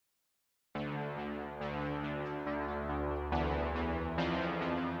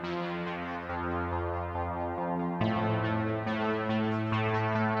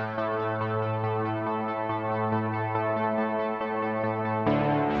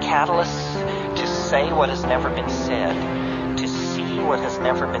catalysts to say what has never been said, to see what has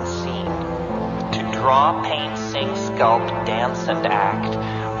never been seen, to draw, paint, sing, sculpt, dance, and act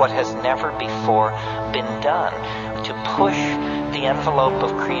what has never before been done, to push the envelope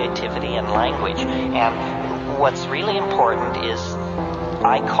of creativity and language. And what's really important is,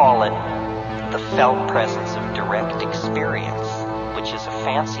 I call it the felt presence of direct experience, which is a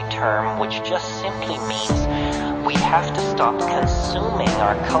fancy term which just simply means we have to stop consuming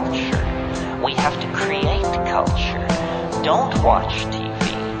our culture. We have to create culture. Don't watch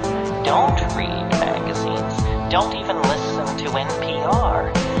TV. Don't read magazines. Don't even listen to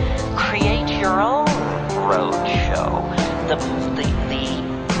NPR. Create your own road show. The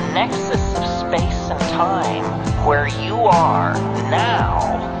nexus of space and time where you are now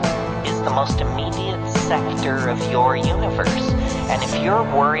is the most immediate sector of your universe. And if you're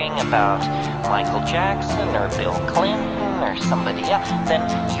worrying about Michael Jackson or Bill Clinton or somebody else, then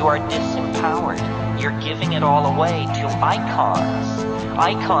you are disempowered. You're giving it all away to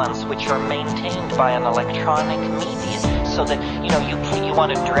icons which are maintained by an electronic media, so that you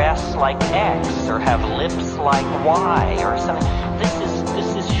want to dress like X or have lips like Y or something. This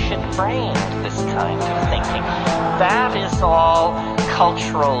is shit-brained, this kind of thinking. That is all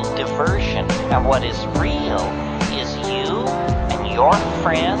cultural diversion. And what is real is you and your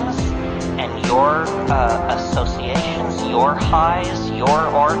friends and your associations, your highs, your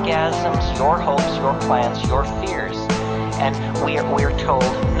orgasms, your hopes, your plans, your fears. And we're told,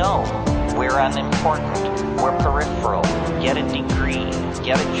 no, we're unimportant, we're peripheral, get a degree,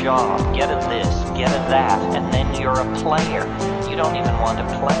 get a job, get a this, get a that, and then you're a player. You don't even want to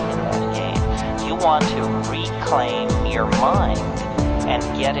play in that game. You want to reclaim your mind and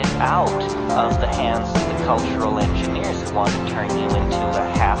get it out of the hands of the cultural engineers who want to turn you into a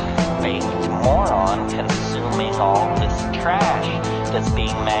half-baked moron consuming all this trash that's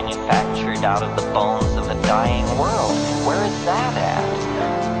being manufactured out of the bones of a dying world.